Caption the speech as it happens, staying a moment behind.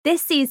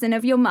This season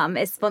of Your Mum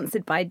is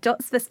sponsored by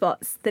Dots for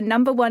Spots, the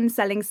 #1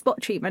 selling spot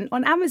treatment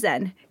on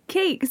Amazon.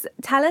 Keeks,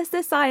 tell us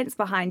the science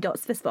behind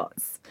Dots for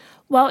Spots.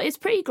 Well, it's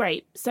pretty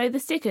great. So the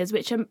stickers,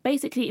 which are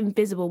basically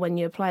invisible when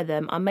you apply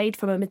them, are made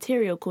from a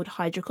material called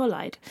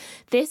hydrocolloid.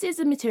 This is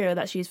a material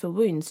that's used for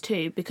wounds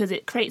too, because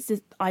it creates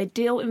this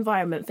ideal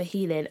environment for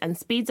healing and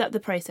speeds up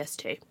the process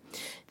too.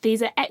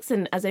 These are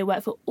excellent as they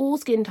work for all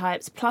skin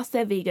types, plus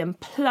they're vegan,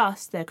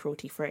 plus they're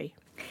cruelty-free.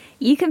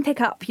 You can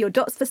pick up your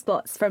Dots for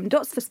Spots from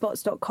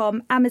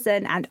dotsforspots.com,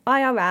 Amazon and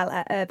IRL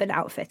at Urban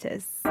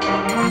Outfitters.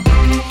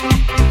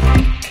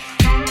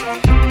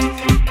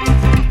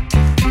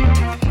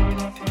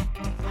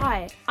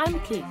 Hi, I'm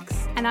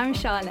Keeks. And I'm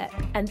Charlotte.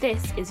 And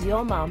this is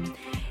Your Mum.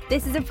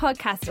 This is a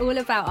podcast all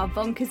about our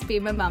bonkers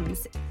boomer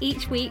mums.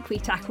 Each week we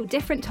tackle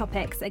different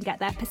topics and get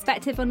their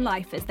perspective on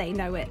life as they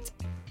know it.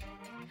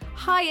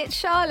 Hi, it's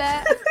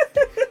Charlotte.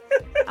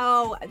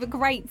 Oh, a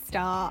great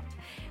start.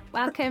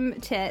 Welcome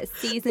to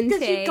season 2.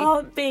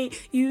 Because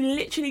you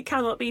literally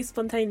cannot be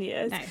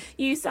spontaneous. No.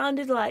 You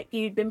sounded like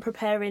you'd been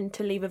preparing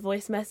to leave a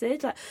voice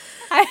message. Like,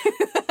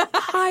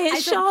 hi,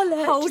 it's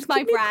Charlotte. Hold Just my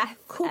give me a breath.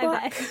 call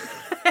back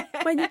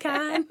when you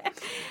can.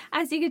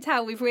 As you can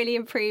tell, we've really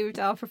improved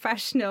our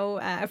professional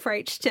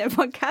approach to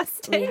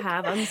podcasting. We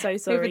have. I'm so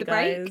sorry, over the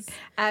guys.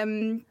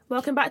 break.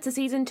 Welcome back to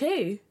season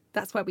 2.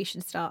 That's where we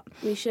should start.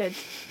 We should.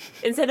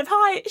 Instead of,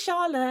 hi, it's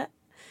Charlotte.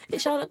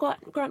 It's Charlotte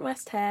Grant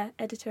West here,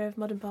 editor of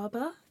Modern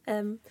Barber.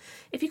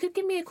 If you could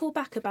give me a call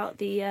back about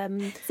the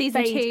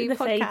Season fade, 2 the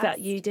fade podcast that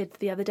you did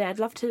the other day, I'd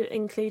love to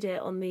include it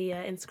on the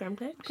Instagram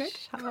clip. Good.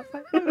 Shut up.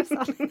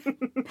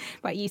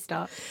 Right, you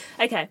start.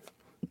 Okay.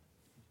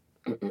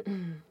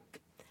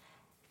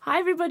 Hi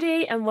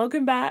everybody and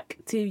welcome back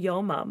to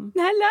Your Mum.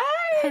 Hello.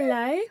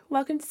 Hello.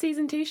 Welcome to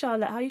season 2,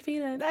 Charlotte. How are you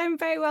feeling? I'm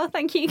very well,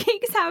 thank you.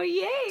 Keeks, how are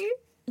you?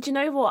 Do you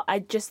know what? I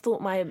just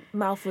thought my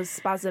mouth was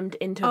spasmed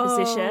into a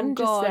position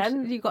God. just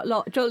then. You got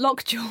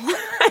lockjaw.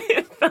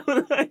 I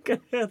felt like I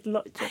had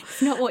lockjaw.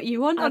 It's not what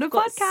you want on a I've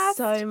got podcast.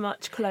 so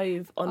much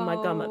clove on my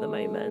gum at the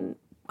moment.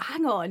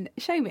 Hang on,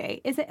 show me.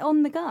 Is it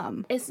on the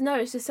gum? It's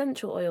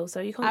essential oil, so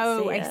you can't see it.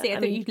 Oh, I see. I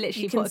thought mean, you'd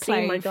literally you can put a see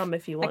clove, my gum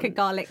if you want. like a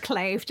garlic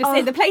clove, just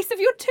in the place of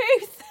your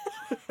tooth.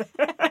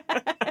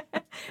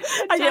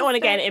 I didn't want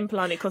to get an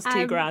implant. It cost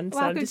 $2,000. So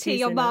I'm Welcome just to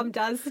Your using Mum it.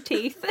 Does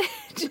Teeth,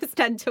 just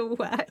dental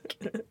work.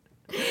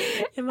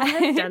 In my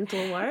head,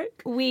 dental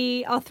work.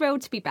 We are thrilled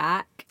to be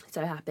back.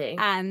 So happy.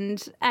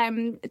 And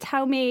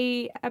tell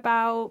me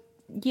about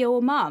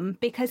your mum,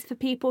 because for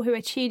people who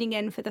are tuning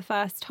in for the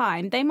first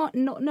time, they might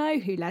not know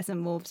who Les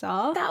and Morves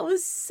are. That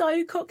was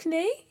so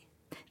Cockney.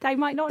 They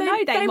might not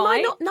know. They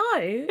might not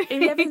know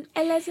who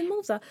Les and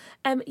Morves are.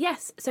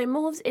 Yes, so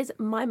Morves is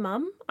my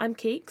mum. I'm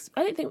Keeks.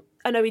 I don't think...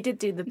 Oh, no, we did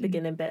do the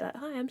beginning bit. Like,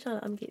 hi, I'm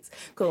Charlotte, I'm Keeks.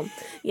 Cool.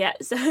 Yeah,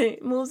 so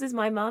Morves is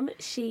my mum.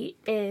 She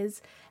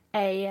is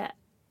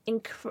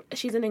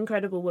she's an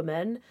incredible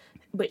woman,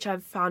 which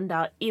I've found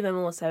out even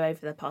more so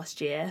over the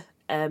past year.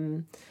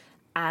 And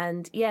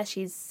yeah,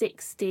 she's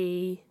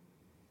 67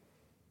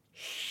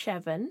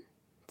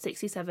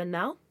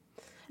 now.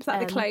 Is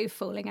that the clove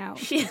falling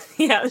out?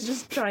 Yeah, I was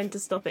just trying to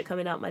stop it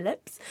coming out my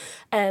lips.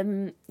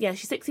 Yeah,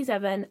 she's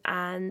 67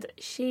 and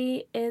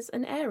she is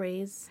an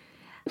Aries.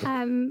 She's not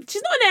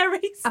an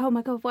Aries. Oh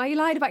my God, why are you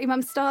lying about your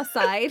mum's star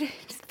side?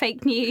 Just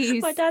fake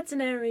news. My dad's an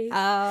Aries.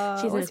 Oh,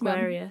 she's an what's mum?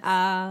 Aquarius.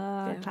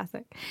 Ah,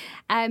 classic.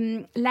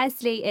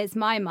 Leslie is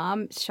my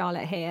mum.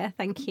 Charlotte here.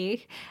 Thank you.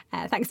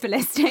 Thanks for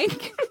listening,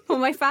 all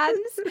my fans.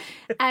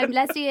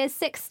 Leslie is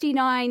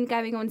 69,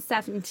 going on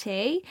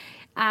 70,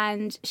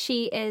 and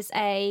she is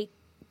a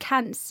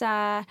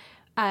Cancer,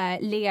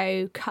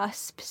 Leo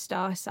cusp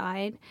star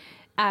sign.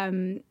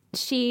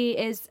 She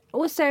is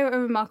also a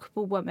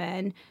remarkable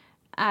woman.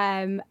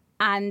 And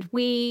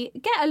we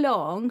get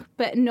along,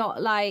 but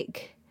not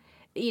like,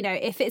 you know,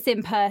 if it's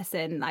in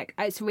person, like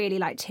it's really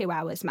like 2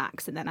 hours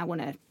max, and then I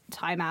want to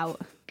time out.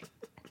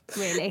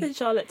 Really, And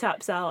Charlotte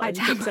taps out and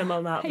kicks her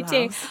mum out of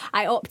the house.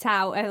 I opt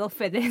out. I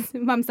offer this.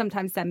 Mum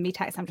sometimes send me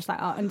texts. I'm just like,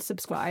 oh,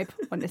 unsubscribe.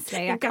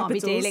 Honestly, I can't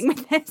be capitals. dealing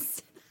with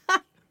this.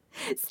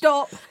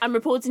 Stop. I'm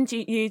reporting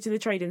you to the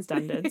trading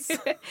standards.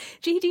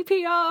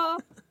 GDPR.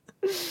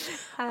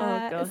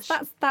 Oh gosh.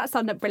 That's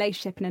our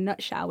relationship in a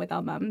nutshell with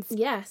our mums.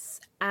 Yes,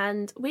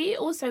 and we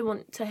also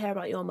want to hear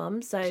about your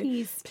mum, so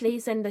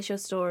please send us your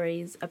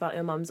stories about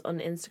your mums on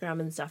Instagram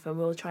and stuff, and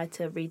we'll try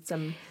to read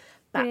some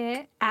back.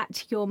 We're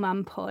at Your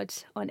Mum Pod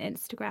on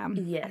Instagram,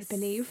 Yes. I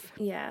believe.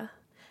 Yeah.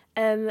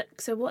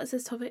 So what is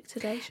this topic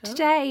today, Charlotte?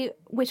 Today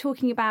we're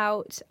talking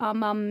about our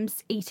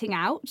mums eating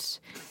out.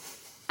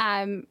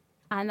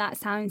 And that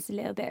sounds a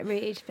little bit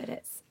rude, but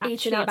it's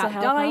actually out to about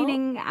help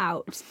dining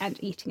out and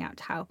eating out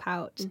to help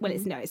out. Mm-hmm. Well,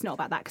 it's not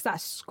about that, because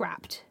that's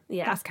scrapped.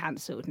 Yeah. That's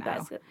cancelled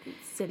now. That's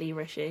silly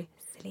Rishi.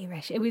 Silly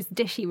Rishi. It was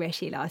Dishy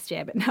Rishi last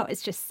year, but now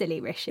it's just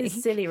Silly Rishi.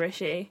 It's silly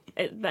Rishi.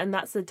 And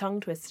that's the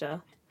tongue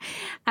twister.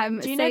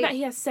 Do you know that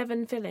he has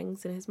 7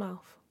 fillings in his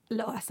mouth?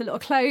 That's a lot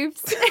of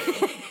cloves.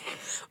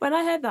 When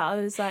I heard that, I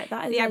was like,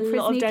 that is The a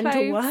lot of Emperor's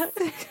dental knee work.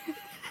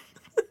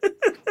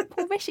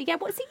 Poor Rishi. Yeah,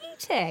 what's he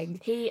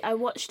eating? I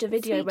watched a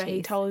video where he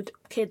Sweeties. told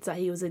kids that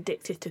he was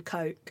addicted to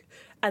Coke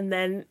and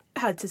then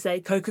had to say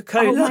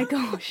Coca-Cola. Oh my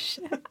gosh.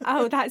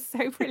 Oh, that's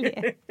so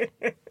brilliant. Which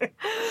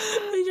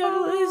I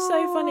thought was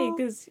so funny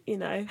because, you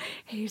know,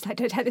 He was like,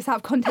 don't take this out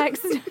of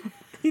context.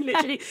 he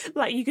literally,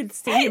 like, you could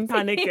see him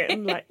panic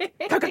and like,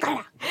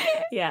 Coca-Cola.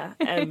 Yeah.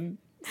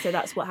 So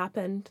that's what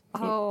happened.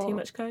 Too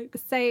much Coke.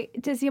 So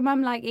does your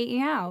mum like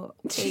eating out?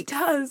 She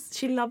does.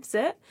 She loves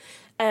it.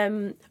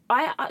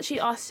 I actually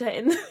asked her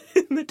in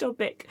the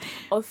topic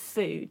of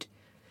food.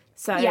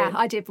 So Yeah,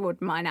 I did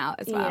broaden mine out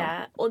as well.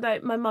 yeah, although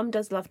my mum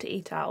does love to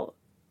eat out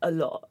a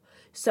lot.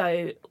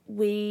 So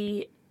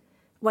when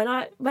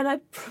I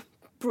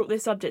brought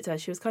this subject to her,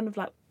 she was kind of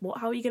like, "What?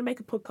 How are you going to make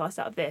a podcast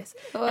out of this?"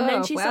 And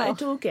then she started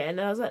talking,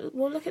 and I was like,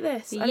 "Well, look at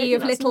this. I don't You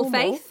think of that's little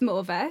normal." faith,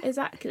 Morva.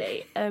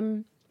 Exactly.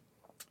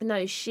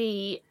 No,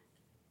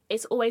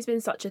 it's always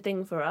been such a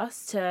thing for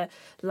us to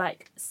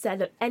like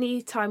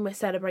any time we're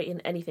celebrating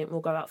anything,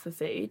 we'll go out for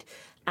food.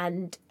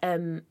 And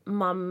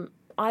mum,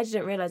 I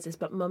didn't realise this,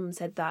 but mum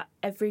said that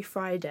every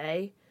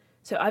Friday,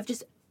 so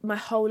my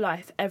whole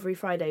life, every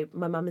Friday,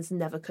 my mum has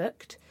never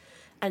cooked.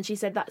 And she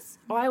said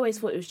I always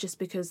thought it was just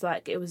because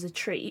like it was a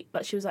treat,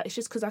 but she was like, it's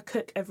just because I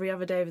cook every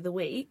other day of the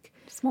week.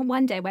 Just want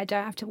one day where I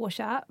don't have to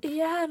wash up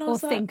Yeah, and I or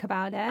was like, think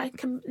about it. I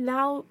can,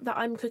 now that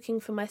I'm cooking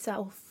for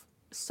myself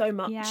so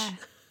much Yeah.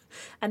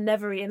 and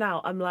never eating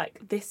out, I'm like,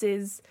 this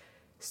is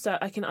so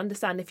I can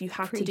understand if you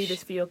have to do Preach.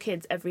 this for your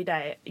kids every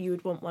day, you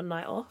would want one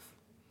night off.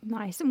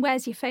 Nice. And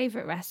where's your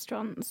favourite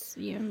restaurants,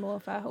 you and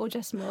Morva, or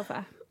just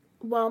Morva?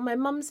 Well, my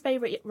mum's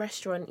favourite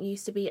restaurant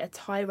used to be a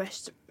Thai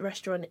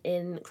restaurant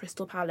in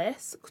Crystal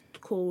Palace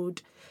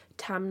called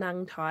Tam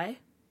Nang Thai.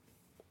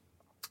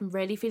 I'm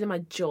really feeling my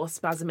jaw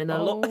spasming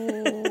a lot.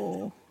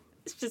 Oh,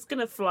 It's just going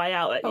to fly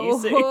out at you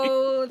soon.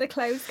 oh, the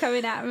clothes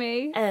coming at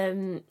me.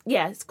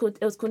 Yeah,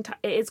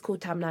 it is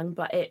called Tam Nang,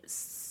 but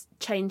it's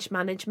changed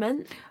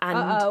management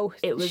and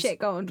it was shit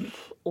gone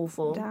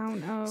awful.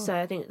 down. Oh, So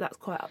I think that's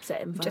quite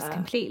upsetting for just her.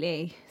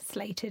 completely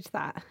slated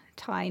that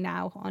tie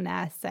now on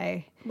air.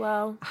 So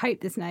Well, I hope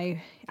there's no.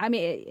 I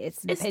mean,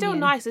 it's an it's opinion. still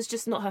nice. It's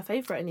just not her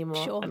favourite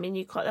anymore. Sure. I mean,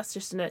 you can't. That's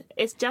just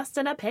it's just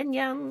an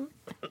opinion.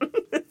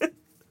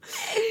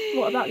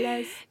 What about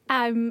Les?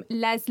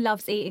 Les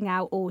loves eating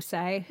out also,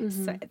 Mm-hmm.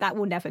 so that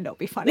will never not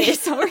be funny.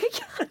 Sorry.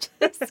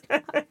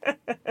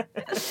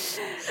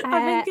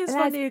 I think it's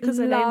funny because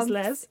her name's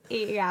Les. loves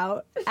eating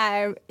out.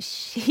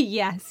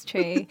 Yes,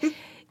 true.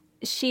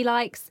 She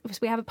likes.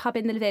 We have a pub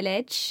in the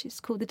village. It's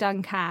called the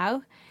Dun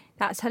Cow.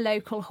 That's her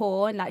local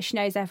horn. Like she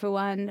knows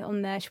everyone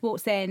on there. She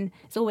walks in.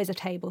 There's always a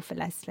table for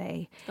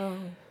Leslie. Oh.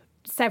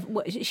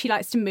 She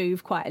likes to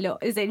move quite a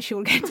lot. As in,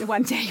 she'll get to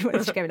one day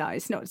when she go, no,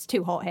 it's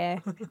too hot here.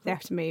 They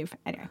have to move.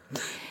 Anyway,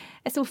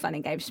 it's all fun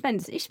and games.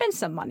 She spends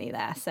some money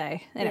there, so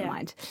they don't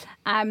mind.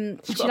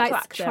 She's She got a likes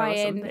plaque to there or try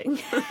and.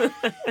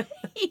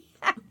 something.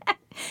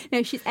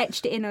 No, she's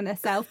etched it in on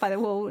herself by the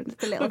wall with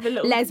the little, With a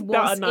little Les butter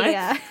Wasp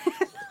knife.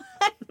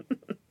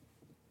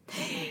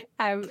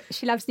 ear.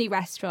 She loves new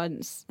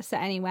restaurants, so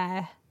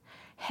anywhere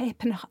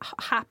hip and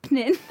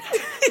happening.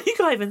 You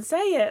can't even say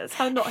it. That's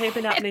how not hip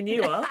and happening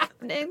you are.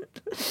 happening.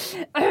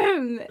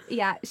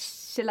 Yeah,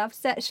 she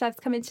loves it. She loves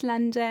coming to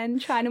London,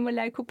 trying all my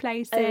local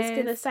places. I was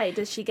going to say,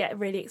 does she get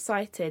really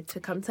excited to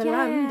come to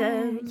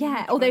London?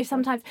 Yeah, although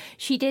sometimes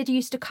she did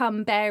used to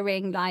come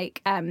bearing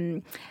like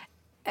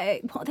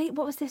what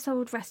was this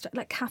old restaurant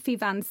like Cafe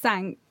Van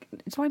Sank?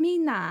 Do I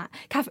mean that?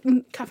 Cafe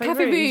Rouge.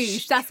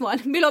 Rouge. That's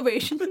one. Moulin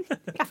Rouge.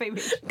 Cafe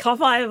Rouge.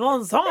 Cafe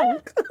Van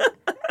Zandt.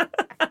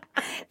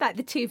 Like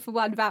the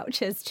 2-for-1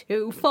 vouchers,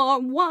 2 for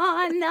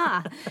 1.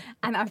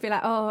 And I'd be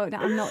like, oh, no,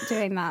 I'm not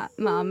doing that,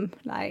 Mum.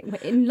 Like,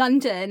 we're in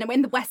London and we're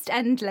in the West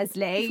End,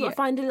 Leslie. You've got to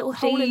find a little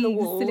hole in the Please,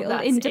 wall. a little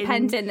that's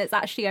independent that's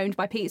actually owned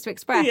by Pizza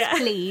Express, Yeah.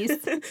 please.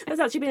 That's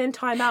actually been in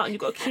time out and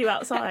you've got a queue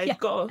outside. Yeah.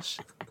 Gosh.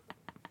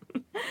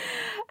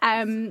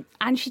 And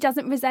she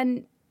doesn't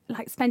resent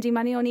like spending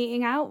money on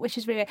eating out, which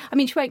is really. I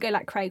mean, she won't go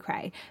like cray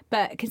cray,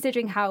 but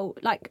considering how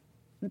like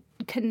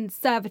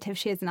conservative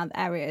she is in other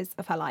areas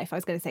of her life, I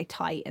was going to say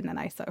tight, and then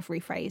I sort of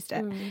rephrased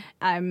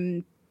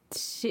it.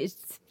 She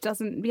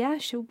doesn't. Yeah,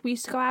 we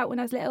used to go out when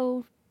I was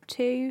little.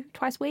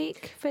 Twice a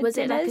week for Was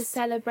it like a dinners.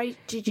 celebration?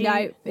 Did you?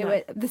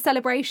 No, the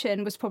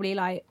celebration was probably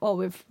like, oh,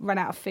 we've run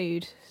out of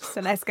food,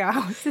 so let's go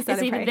out to It's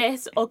celebrate. either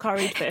this or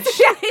curried fish.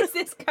 Yeah, it's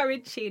this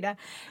curried tuna.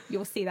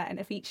 You'll see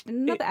that featured in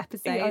another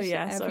episode Oh,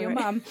 yeah, of sorry. your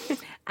mum.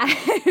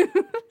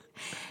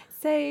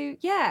 So,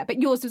 yeah, but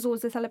yours was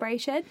always a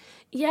celebration?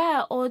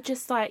 Yeah, or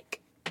just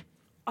like,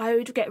 I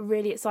would get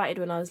really excited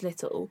when I was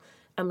little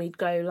and we'd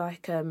go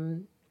like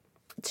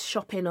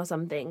shopping or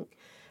something.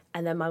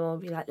 And then my mum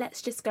would be like,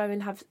 let's go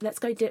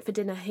do it for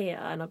dinner here.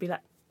 And I'd be like,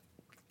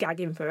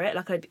 gagging for it.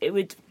 Like, it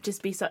would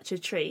just be such a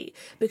treat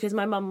because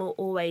my mum will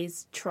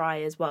always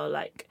try as well.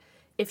 Like,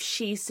 if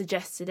she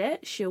suggested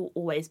it, she'll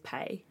always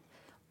pay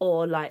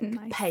or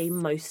like pay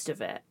most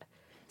of it.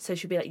 So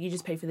she'll be like, you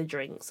just pay for the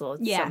drinks or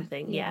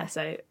something. Yeah.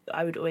 So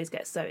I would always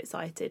get so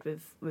excited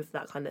with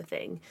that kind of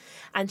thing.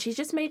 And she's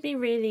just made me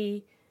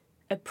really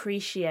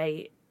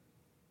appreciate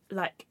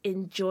like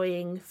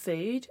enjoying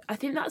food. I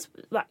think that's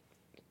like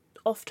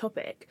off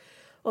topic.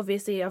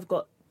 Obviously, I've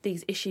got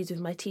these issues with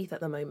my teeth at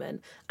the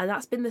moment, and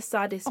that's been the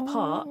saddest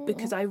part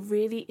because I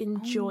really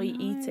enjoy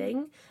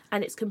eating,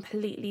 and it's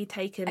completely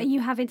taken. Are you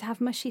having to have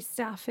mushy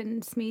stuff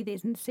and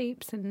smoothies and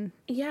soups and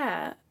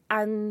Yeah,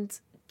 and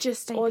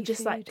just or baby just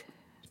food? like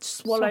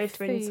swallow Soft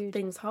food.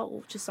 things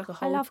whole, just like a I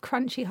whole. love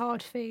crunchy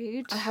hard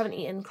food. I haven't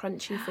eaten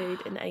crunchy food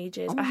in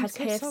ages. Oh, I I'm had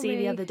so KFC sorry.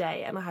 the other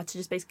day, and I had to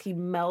just basically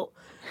melt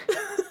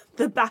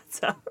the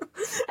batter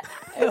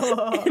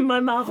in my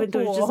mouth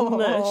until it was just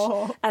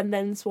mush, and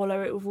then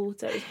swallow it with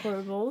water. It was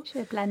horrible. Should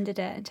have blended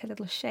it into a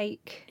little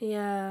shake.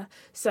 Yeah.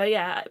 So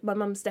yeah, my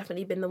mum's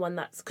definitely been the one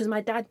that's because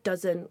my dad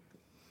doesn't.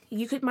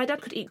 My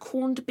dad could eat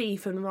corned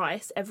beef and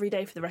rice every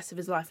day for the rest of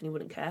his life, and he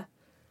wouldn't care.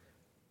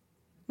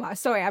 Well,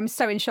 sorry, I'm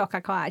so in shock I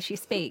can't actually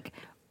speak.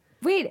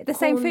 Really, the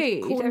same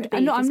food. Corned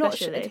I'm beef not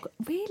especially.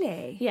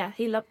 really. Yeah,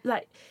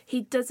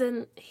 he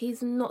doesn't.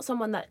 He's not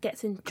someone that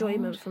gets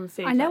enjoyment from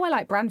food. I know I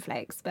like bran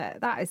flakes, but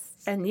that is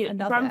and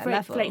another bran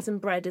level. flakes and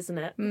bread, isn't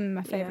it?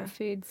 My favourite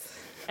Yeah.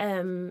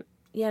 foods.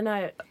 Yeah,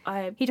 no,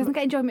 He doesn't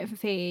get enjoyment for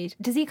food.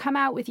 Does he come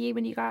out with you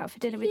when you go out for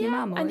dinner with your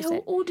mum? Or and is he'll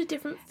it? order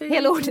different foods.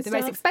 He'll order and the most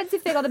stuff.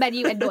 expensive thing on the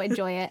menu and not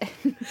enjoy it.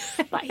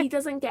 But he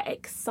doesn't get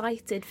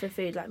excited for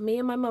food. Like me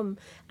and my mum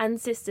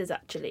and sisters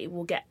actually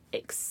will get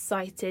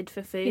excited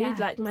for food. Yeah,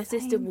 like my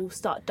sister same. will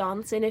start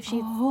dancing if she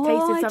I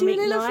tasted do something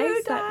little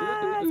nice. food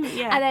Like,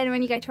 yeah. And then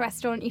when you go to a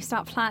restaurant, you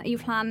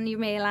plan your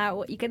meal out,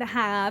 what you're going to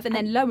have, and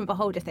then lo and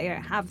behold, if they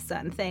don't have a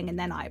certain thing, and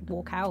then I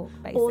walk out,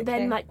 basically. Or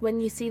then like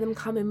when you see them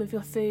come in with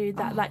your food,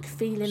 that like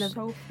feeling of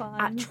so fun.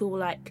 actual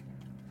like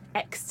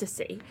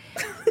ecstasy.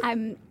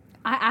 I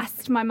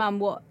asked my mum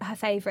what her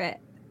favourite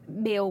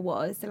meal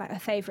was, like her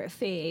favourite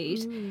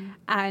food,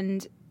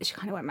 and she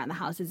kind of went around the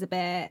houses a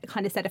bit,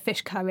 kind of said a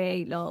fish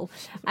curry, lol.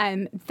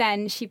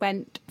 Then she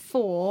went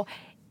for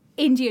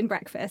Indian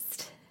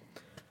breakfast.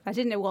 I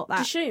didn't know what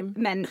that Dishoom.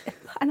 meant.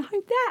 And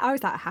I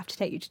was like, I have to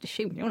take you to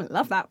Dishoom. You're going to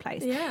love that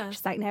place. Yeah.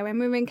 She's like, no, when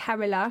we were in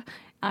Kerala,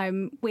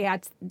 we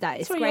had that.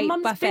 It's Sorry, great your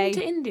mum's buffet.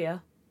 been to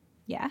India?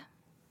 Yeah.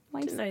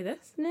 Why Didn't know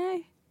this.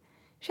 No.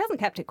 She hasn't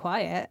kept it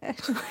quiet.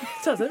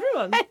 Does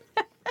everyone?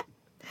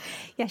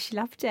 Yeah, she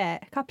loved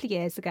it a couple of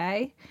years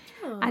ago.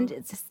 And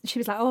it's just, she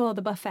was like, oh,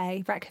 the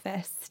buffet,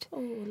 breakfast. Oh,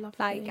 lovely.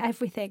 Like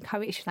everything,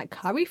 curry. She's like,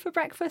 curry for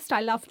breakfast?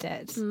 I loved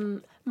it.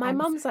 My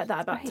mum's like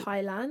that about great.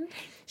 Thailand.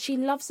 She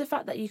loves the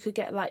fact that you could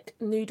get like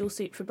noodle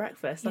soup for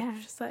breakfast. Yeah.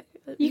 I'm just like,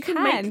 You can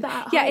can. make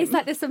that at Yeah, home. it's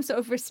like there's some sort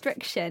of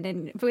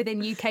restriction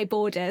within UK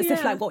borders of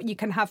Yeah. like what you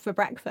can have for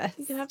breakfast.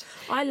 You can have,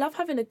 I love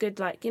having a good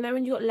like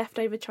when you got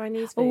leftover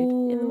Chinese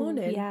food in the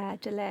morning. Yeah,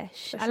 delish. I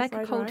Especially like a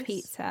fried cold rice.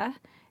 pizza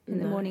in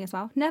the morning as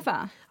well.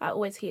 Never. I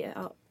always heat it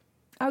up.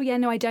 Oh, yeah,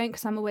 no, I don't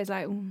because I'm always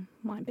like,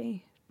 might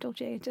be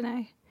dodgy, I don't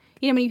know.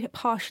 You know when you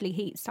partially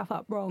heat stuff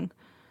up wrong.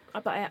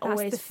 But I the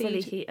always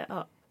fully food. heat it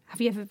up.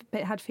 Have you ever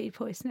had food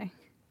poisoning?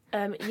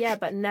 Yeah,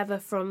 but never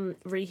from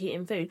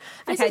reheating food.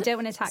 Okay, I don't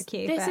want to attack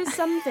you. This but... is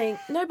something.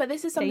 No, but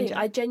this is something Danger.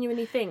 I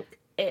genuinely think.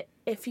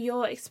 If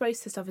you're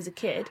exposed to stuff as a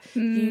kid,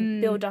 you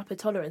build up a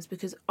tolerance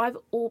because my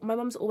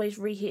mum's always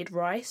reheated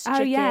rice, Oh,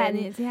 chicken, yeah, and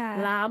it's-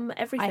 yeah. lamb,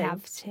 everything. I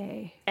have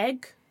to.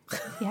 Egg.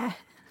 Yeah.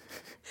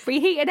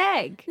 Reheated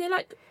egg.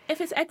 Like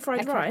if it's egg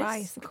fried Egg fried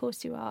rice, of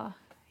course you are.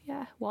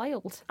 Yeah,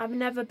 wild. I've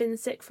never been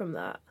sick from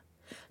that.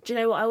 Do you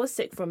know what I was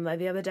sick from though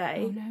the other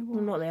day? Oh, no,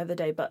 Well, not the other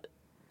day, but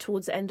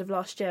towards the end of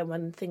last year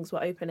when things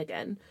were open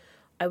again,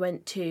 I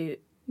went to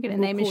You're going to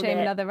we'll name and call shame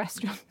it another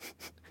restaurant.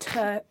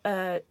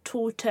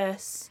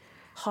 Tortoise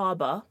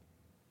Harbour.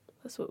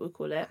 That's what we'll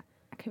call it.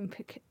 I can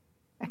pick.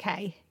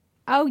 Okay.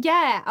 Oh,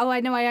 yeah. Oh, I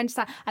know. I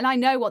understand. And I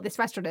know what this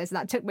restaurant is.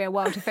 That took me a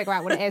while to figure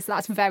out what it is. So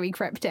that's very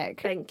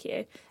cryptic. Thank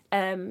you.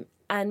 And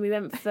we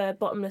went for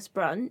bottomless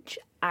brunch.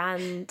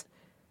 And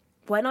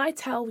when I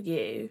tell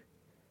you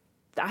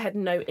that I had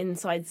no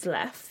insides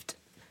left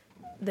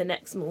the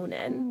next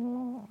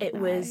morning, it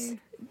was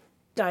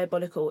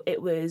diabolical.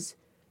 It was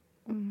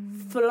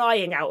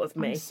flying out of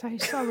me. I'm so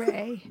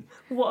sorry.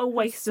 What a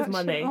waste of Such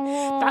money.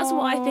 a- That's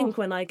what I think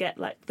when I get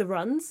like the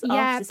runs. Yeah,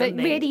 after but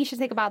something. really you should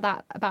think about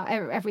that, about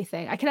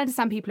everything. I can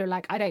understand people who are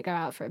like, I don't go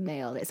out for a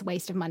meal. It's a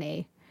waste of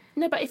money.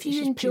 No, but if you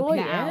She's enjoy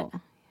pooping it, out.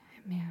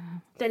 Yeah.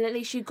 then at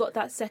least you got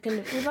that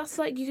second. Well, that's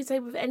like you could say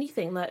with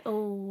anything. Like,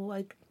 oh,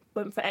 I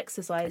went for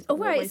exercise. Oh,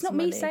 what a right. waste It's not of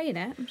me money. saying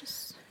it. I'm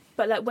just...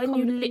 But like when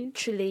you Comedy.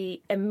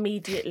 literally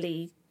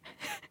immediately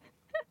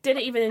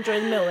didn't even enjoy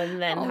the meal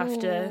and then have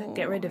to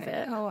get rid of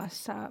it. Oh, that's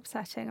so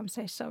upsetting. I'm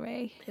so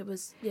sorry. It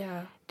was,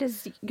 yeah.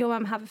 Does your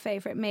mum have a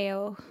favourite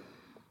meal?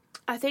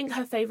 I think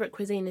her favourite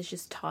cuisine is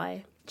just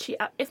Thai.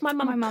 If my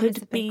My mum mum is a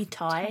could be big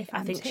Thai, Thai I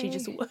fan think she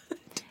just too. would.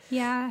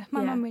 Yeah,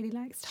 my Yeah. mum really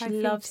likes Thai She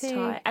food loves too.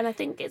 Thai. And I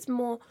think it's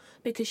more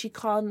because she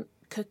can't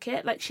cook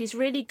it. Like, she's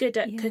really good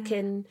at Yeah.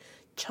 cooking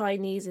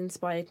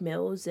Chinese-inspired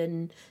meals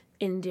and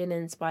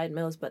Indian-inspired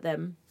meals, but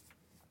then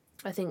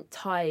I think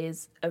Thai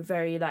is a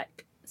very,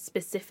 like,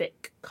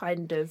 specific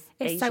kind of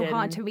It's Asian so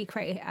hard to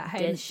recreate it at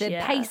home. dish, The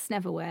yeah. pastes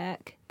never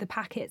work. The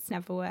packets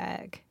never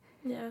work.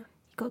 Yeah.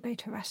 You've got to go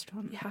to a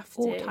restaurant. You have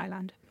Or to.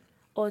 Thailand.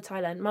 or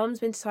Thailand. My mum's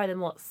been to Thailand,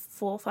 what,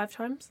 4 or 5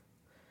 times?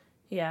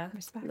 Yeah.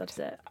 Respect. Loves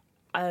it.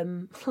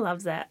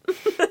 Loves it.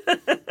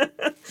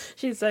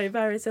 She's so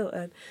Paris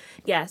Hilton.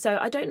 Yeah, so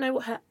I don't know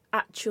what her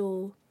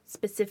actual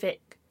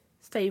specific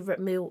favourite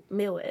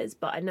meal is,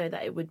 but I know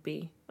that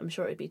I'm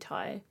sure it would be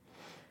Thai.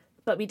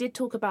 But we did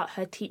talk about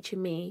her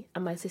teaching me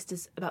and my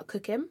sisters about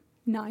cooking.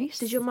 Nice.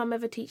 Did your mum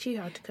ever teach you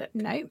how to cook?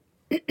 No.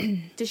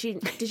 Did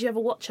you ever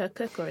watch her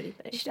cook or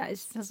anything? She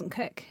doesn't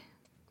cook.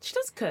 She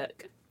does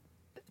cook.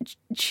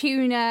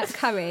 Tuna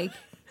curry.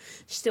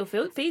 She still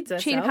feeds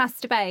herself. Tuna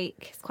pasta bake.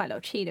 There's quite a lot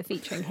of tuna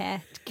featuring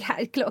here.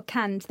 A lot of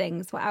canned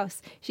things. What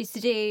else? She used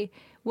to do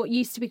what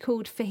used to be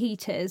called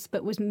fajitas,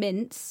 but was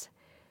mince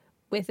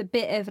with a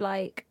bit of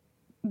like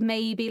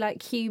maybe like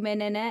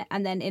cumin in it,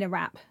 and then in a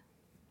wrap.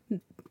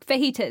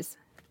 Fajitas.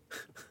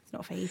 It's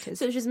not fajitas.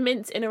 So it's just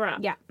mince in a wrap?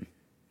 Yeah.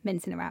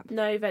 Mince in a wrap.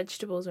 No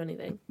vegetables or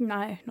anything?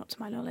 No, not to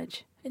my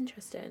knowledge.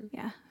 Interesting.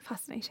 Yeah,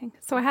 fascinating.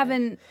 So I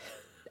haven't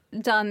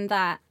done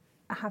that.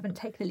 I haven't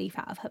taken the leaf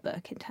out of her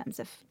book in terms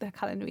of the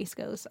culinary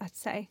skills, I'd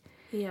say.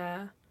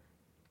 Yeah.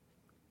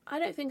 I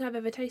don't think I've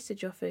ever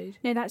tasted your food.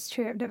 No, that's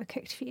true. I've never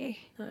cooked for you.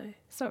 No.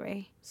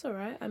 Sorry. It's all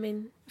right. I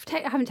mean... I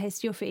haven't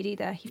tasted your food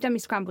either. You've done me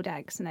scrambled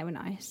eggs and they were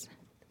nice.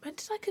 When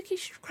did I cook you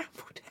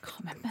scrambled eggs? I can't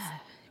remember.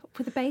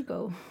 With a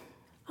bagel.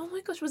 Oh my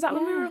gosh, was that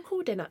when we were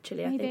recording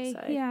actually? Maybe, I think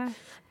so. Yeah.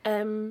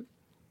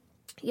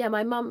 Yeah,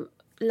 my mum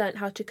learnt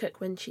how to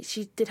cook when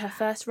she did her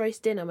first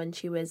roast dinner when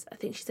she was, I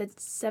think she said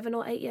 7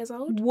 or 8 years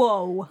old.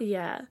 Whoa.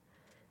 Yeah.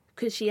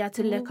 Because she had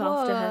to look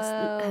after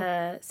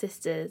her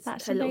sisters,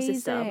 That's her little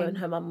sister amazing. when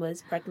her mum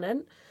was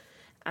pregnant.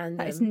 And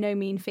That is no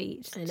mean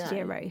feat to know. do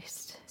a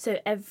roast. so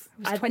I was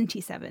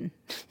 27,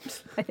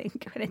 I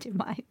think, when I did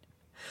mine.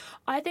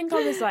 I think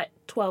I was like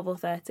 12 or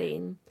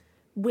 13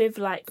 with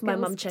like my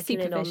Skills mum checking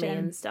in on me supervision.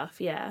 and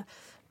stuff, yeah.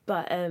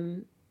 But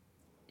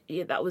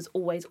yeah, that was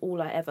always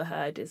all I ever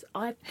heard is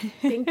I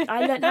think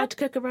I learned how to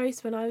cook a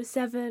roast when I was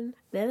 7.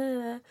 Blah,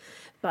 blah, blah.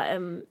 But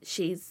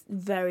she's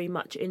very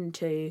much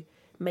into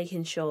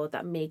making sure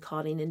that me,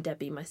 Carleen and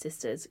Debbie, my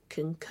sisters,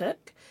 can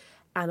cook.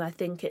 And I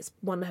think it's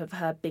one of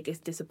her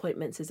biggest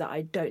disappointments is that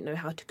I don't know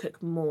how to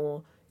cook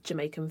more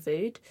Jamaican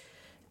food.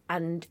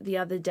 And the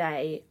other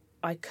day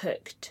I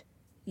cooked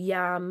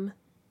yam,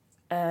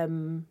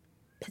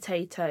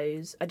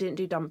 potatoes. I didn't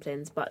do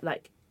dumplings, but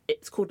like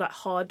it's called like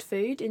hard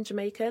food in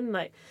Jamaican,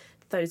 like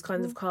those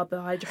kinds of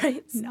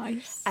carbohydrates.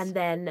 Nice. And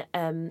then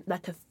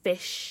like a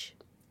fish,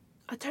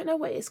 I don't know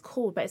what it's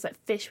called, but it's like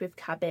fish with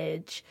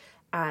cabbage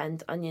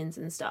and onions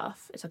and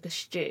stuff. It's like a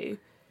stew.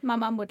 My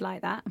mum would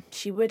like that.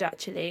 She would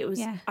actually. It was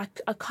Yeah. I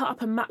cut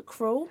up a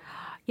mackerel.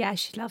 Yeah,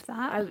 she'd love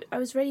that. I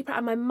was really proud.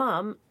 And my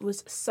mum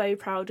was so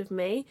proud of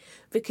me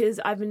because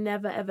I've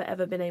never, ever,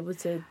 ever been able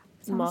to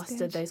master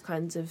good. those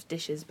kinds of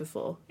dishes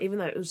before, even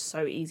though it was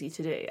so easy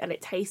to do. And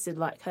it tasted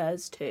like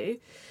hers too.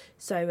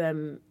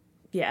 So,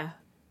 yeah,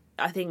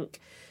 I think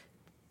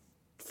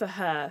for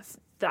her,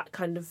 that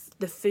kind of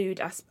the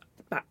food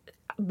aspect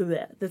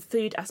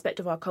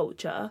of our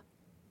culture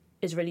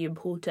is really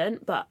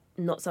important, but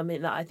not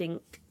something that I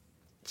think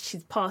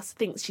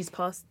thinks she's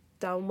passed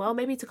down well,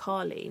 maybe to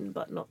Carleen,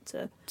 but not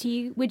to...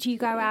 Would you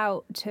go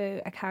out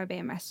to a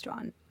Caribbean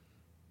restaurant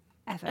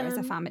ever as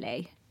a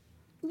family?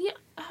 Yeah,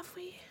 have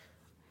we?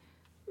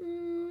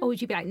 Or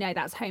would you be like, no,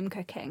 that's home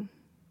cooking?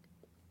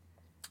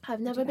 I've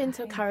never been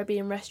to a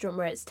Caribbean restaurant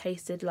where it's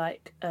tasted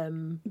like...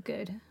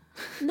 Good.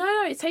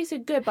 No, it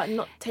tasted good, but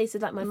not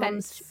tasted like my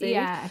mum's food.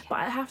 Yeah. But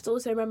I have to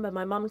also remember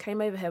my mum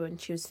came over here when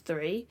she was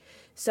 3,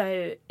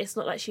 so it's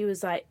not like she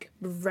was like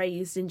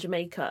raised in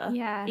Jamaica.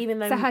 Yeah. Even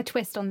though so her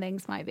twist on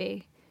things might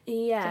be...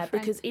 Yeah,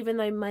 different. because even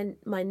though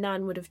my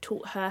nan would have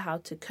taught her how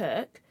to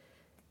cook,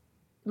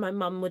 my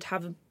mum would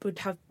have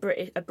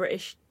a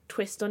British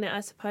twist on it,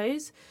 I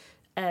suppose.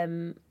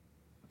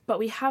 But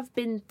I've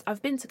been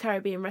to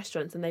Caribbean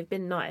restaurants and they've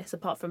been nice,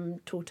 apart from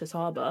Tortoise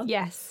Harbour.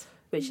 Yes.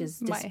 Which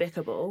is Right.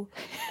 despicable.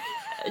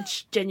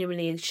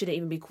 Genuinely shouldn't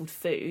even be called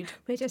food.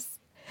 We're just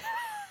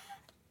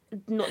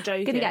Not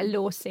joking. going to get a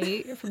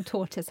lawsuit from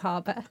Tortoise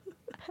Harbour.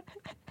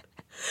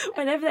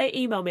 Whenever they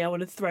email me, I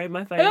want to throw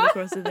my phone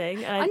across the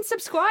thing. And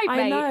Unsubscribe, I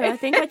mate. know. I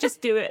think I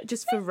just do it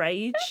just for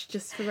rage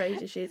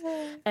issues.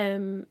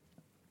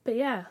 But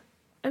yeah,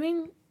 I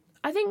mean,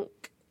 I think.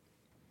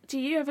 Do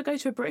you ever go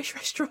to a British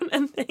restaurant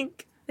and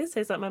think this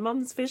tastes like my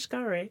mum's fish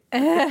curry?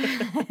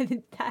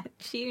 That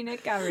tuna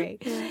curry.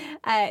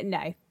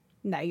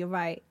 No, you're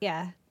right.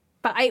 Yeah,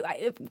 but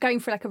I going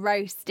for like a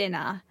roast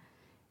dinner.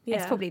 Yeah.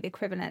 It's probably the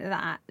equivalent of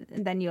that.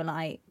 And then you're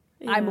like,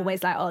 I'm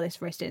always like, oh,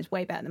 this roast dinner is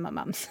way better than my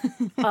mum's.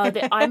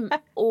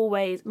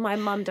 My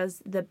mum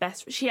does the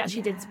best. She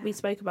actually did. We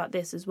spoke about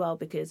this as well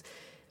because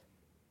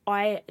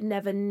I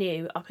never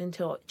knew up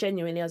until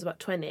genuinely I was about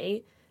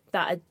 20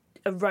 that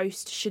a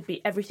roast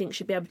everything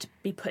should be able to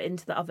be put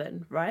into the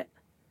oven, right?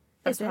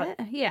 Is it?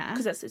 Yeah.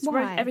 Because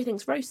Why?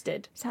 everything's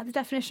roasted. Is that the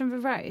definition of a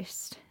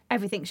roast?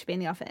 Everything should be in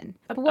the oven.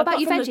 But what about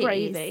your Apart veggies? from the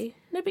gravy.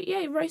 No, but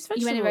yeah, roast vegetables.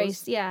 You meant a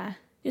roast, yeah.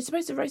 You're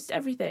supposed to roast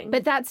everything.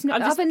 But that's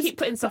not. I just keep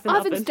putting stuff in the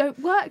ovens oven. don't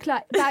work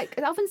like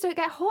ovens don't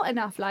get hot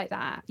enough like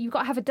that. You've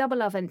got to have a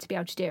double oven to be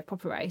able to do a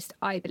proper roast,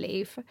 I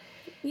believe.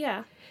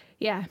 Yeah.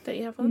 Yeah. Don't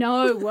you have one?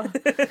 No,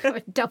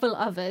 a double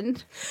oven.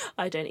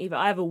 I don't either.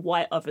 I have a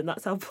white oven.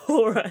 That's how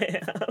poor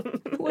I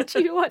am. What's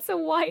a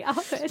white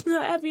oven?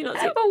 No, have you not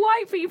seen? A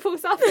white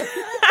people's oven.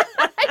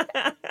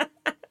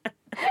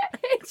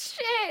 It's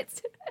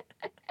shit.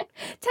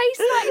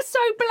 Tastes like so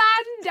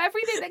bland.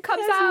 Everything that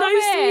comes out of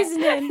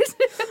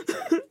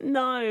it.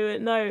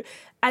 No.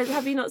 And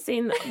have you not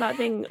seen that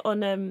thing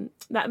on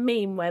that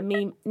meme where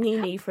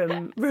Nene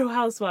from Real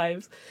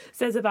Housewives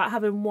says about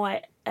having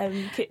white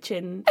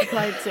kitchen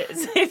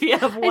appliances? If you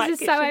have white,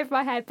 This is so over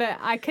my head, but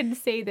I can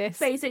see this.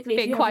 Basically,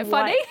 being if you quite have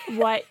funny.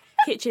 white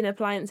kitchen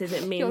appliances,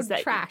 it means You're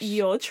that trash.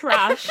 you're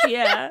trash.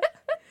 Yeah.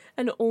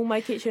 And all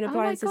my kitchen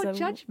appliances oh my God, are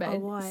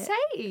judgment. white.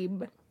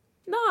 Same.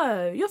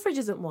 No, your fridge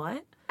isn't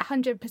white.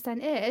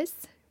 100% is.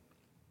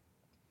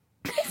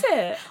 Is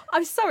it?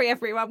 I'm sorry,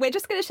 everyone. We're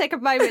just going to take a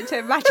moment to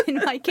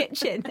imagine my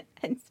kitchen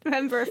and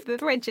remember if the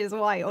fridge is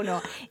white or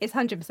not. It's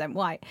 100%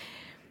 white.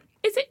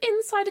 Is it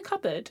inside a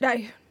cupboard? No.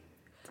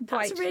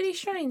 That's White. really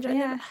strange.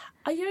 Yeah.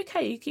 Are you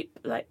okay? You keep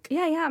like.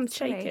 Yeah, I'm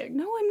shaking. sorry.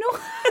 No, I'm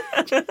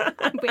not.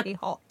 I'm really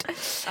hot.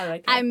 Oh,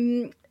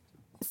 okay.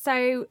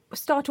 So,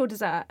 start or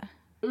dessert?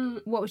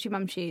 What would your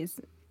mum choose?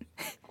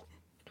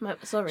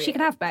 Sorry. She can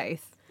have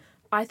both.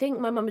 I think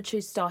my mum would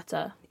choose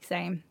starter.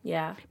 Same.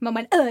 Yeah. Mum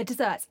went,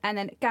 desserts. And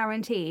then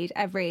guaranteed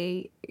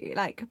every,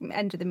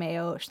 end of the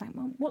meal, she's like,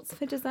 Mum, what's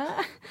for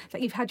dessert? It's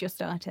like, you've had your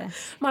starter.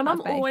 My mum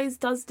Have both. always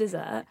does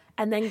dessert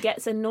and then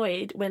gets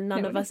annoyed when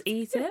none of us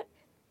eat it.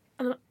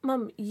 And I'm like,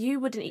 Mum,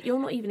 you wouldn't eat. You're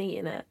not even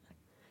eating it.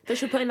 But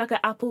she'll put in like an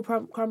apple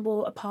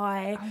crumble, a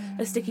pie,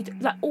 a sticky,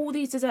 like all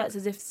these desserts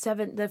as if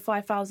the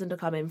 5,000 are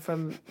coming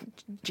from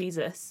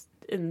Jesus.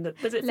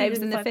 Loaves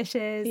and the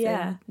fishes.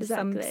 Yeah, and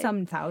exactly.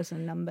 Some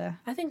thousand number.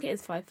 I think it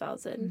is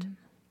 5,000.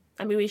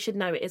 I mean, we should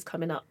know it is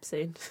coming up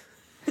soon.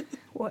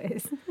 What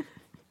is?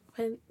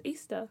 When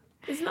Easter.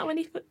 Isn't that when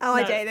he... Oh,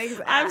 I don't think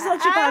so. I'm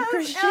such a bad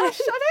Christian. I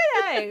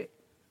don't know.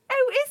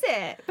 Oh, is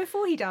it?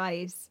 Before he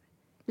dies.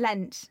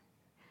 Lent.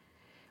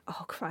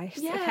 Oh, Christ.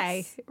 Yes.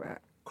 Okay.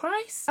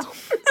 Christ. Oh.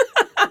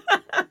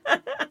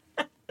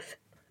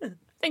 I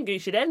think we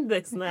should end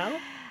this now.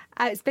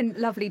 It's been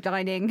lovely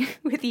dining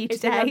with you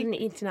It's today. been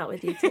lovely eating out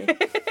with you too.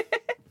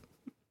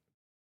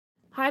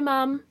 Hi,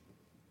 Mum.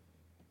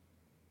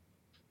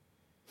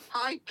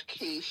 Hi,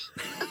 Keith.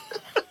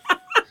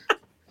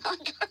 I'm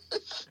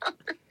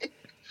sorry.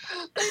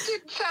 They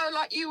didn't sound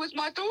like you was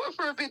my daughter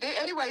for a minute.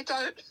 Anyway,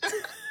 don't.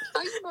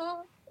 Hi,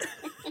 Mum.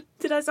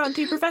 Did I sound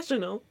too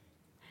professional?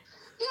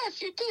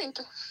 Yes, you did.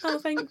 Oh,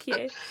 thank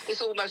you.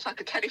 It's almost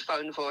like a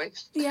telephone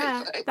voice.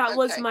 Yeah, that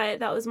was my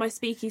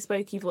speaky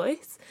spokey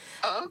voice.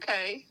 Oh,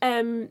 okay.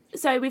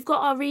 So we've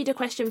got our reader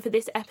question for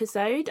this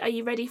episode. Are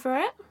you ready for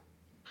it?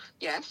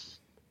 Yes.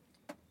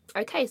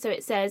 Okay, so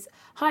it says,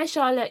 "Hi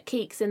Charlotte,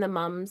 Keeks and the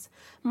mums.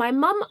 My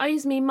mum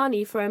owes me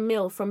money for a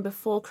meal from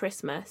before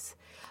Christmas.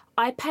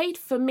 I paid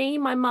for me,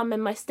 my mum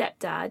and my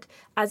stepdad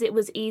as it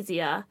was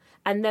easier,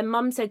 and then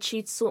mum said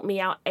she'd sort me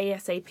out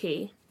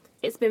ASAP.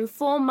 It's been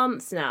 4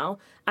 months now,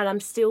 and I'm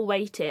still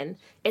waiting.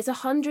 It's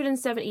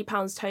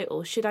 £170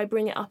 total. Should I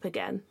bring it up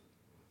again?"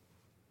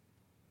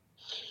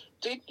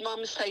 Did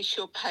Mum say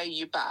she'll pay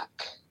you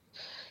back?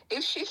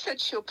 If she said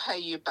she'll pay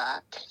you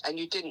back and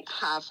you didn't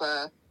have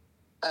a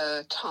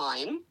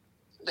time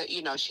that,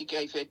 she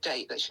gave you a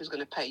date that she was going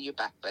to pay you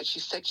back, but she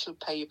said she'll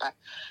pay you back,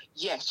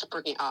 yes,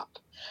 bring it up.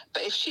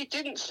 But if she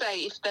didn't say,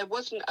 if there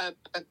wasn't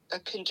a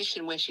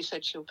condition where she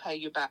said she'll pay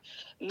you back,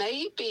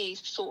 maybe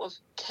sort of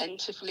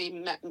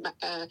tentatively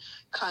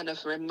kind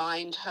of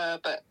remind her,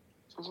 but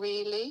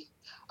really,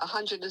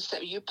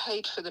 170, you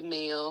paid for the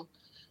meal.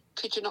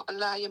 Could you not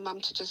allow your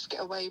mum to just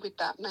get away with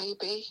that,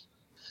 maybe?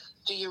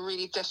 Do you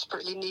really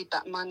desperately need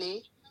that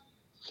money?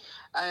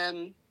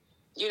 I'm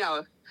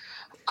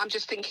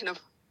just thinking of,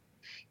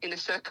 in the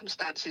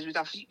circumstances with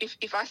us,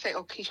 if I say,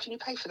 Keith, can you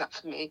pay for that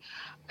for me?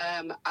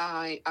 I'm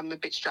a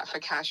bit strapped for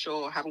cash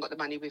or haven't got the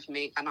money with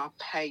me and I'll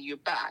pay you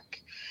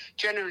back.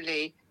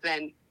 Generally,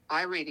 then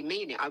I really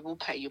mean it. I will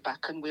pay you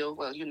back and you'll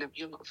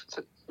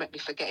not make me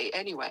forget it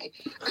anyway.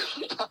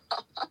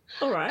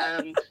 All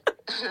right.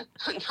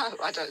 No,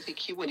 I don't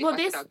think you would. Well, if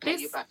I said I'd pay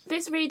you back.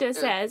 this reader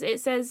says,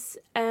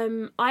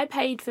 I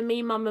paid for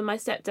me, mum and my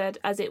stepdad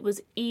as it was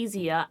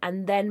easier,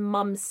 and then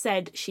mum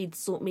said she'd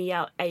sort me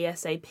out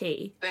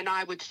ASAP. Then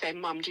I would say,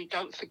 Mum,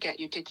 don't forget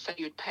you did say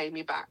you'd pay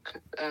me back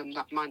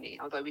that money,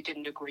 although we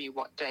didn't agree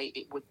what date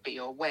it would be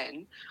or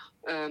when.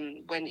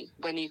 When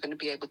are you going to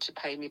be able to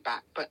pay me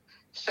back? But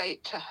say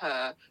it to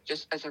her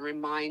just as a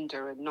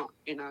reminder and not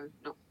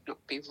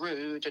be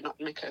rude and not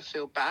make her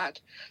feel bad,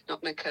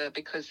 not make her,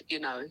 because,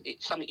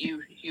 it's something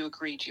you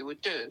agreed you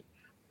would do.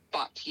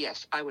 But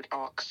yes, I would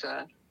ask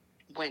her,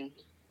 when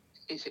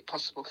is it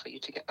possible for you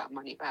to get that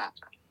money back?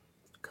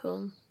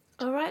 Cool.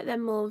 All right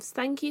then, Morves.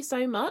 Thank you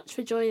so much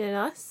for joining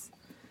us.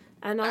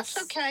 And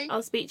That's okay.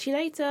 I'll speak to you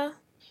later.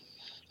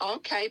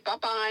 Okay,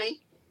 bye-bye.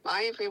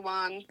 Bye,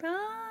 everyone.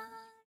 Bye.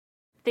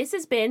 This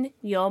has been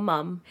Your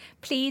Mum.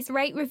 Please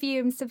rate,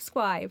 review and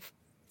subscribe.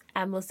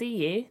 And we'll see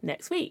you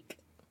next week.